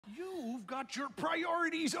You've got your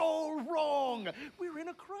priorities all wrong. We're in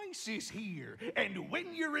a crisis here. And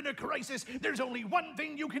when you're in a crisis, there's only one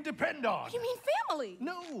thing you can depend on. You mean family?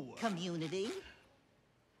 No. Community?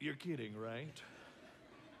 You're kidding, right?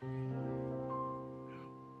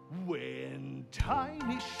 When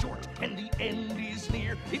time is short and the end is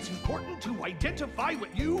near, it's important to identify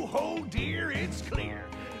what you hold dear. It's clear.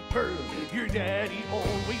 Pearl, your daddy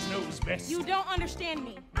always knows best. You don't understand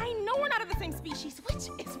me. I know we're not of the same species, which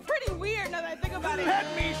is pretty weird now that I think about it.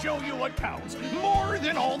 Let me show you what counts more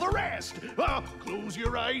than all the rest. Close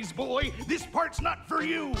your eyes, boy. This part's not for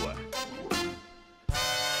you.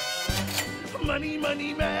 Money,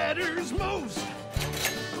 money matters most.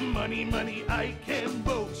 Money, money, I can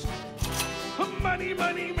boast. Money,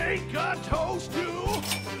 money, make a toast to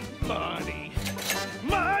money,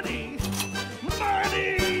 money,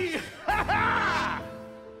 money. Ha ha!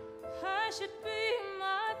 I should be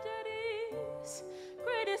my daddy's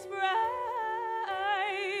greatest prize,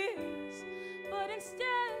 but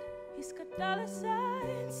instead he's got dollar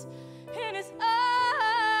signs in his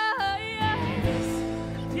eyes.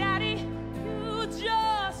 Daddy, you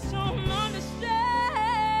just don't understand.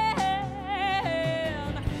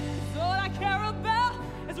 'Cause all I care about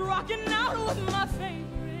is rocking out with my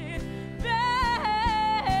favorite band.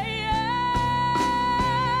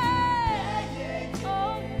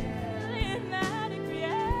 Oh, Atlantic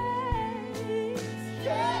React.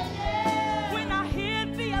 When I hear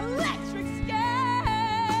the electric skate.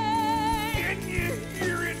 Can you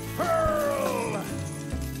hear it, Pearl?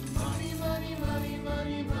 Money, money, money,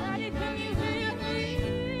 money, money, Daddy, can money, you hear me?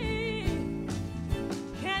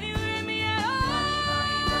 Can you hear me at all?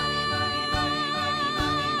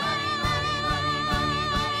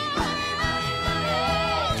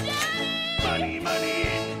 Money, money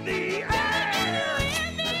in the air.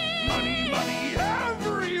 Money, money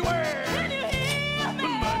everywhere.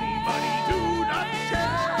 Money, money, do not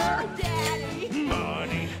share. Daddy,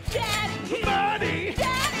 Money, Daddy, money,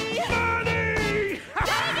 Daddy, money.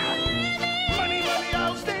 Money, money,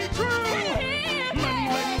 I'll stay true. Money,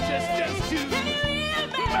 money, just do.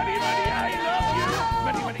 Money, money, I love you.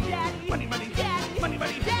 Money, money, money, money, money, money,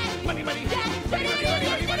 money, money, money, money,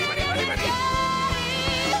 money, money, money, money.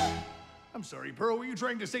 I'm sorry, Pearl, were you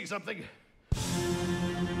trying to say something?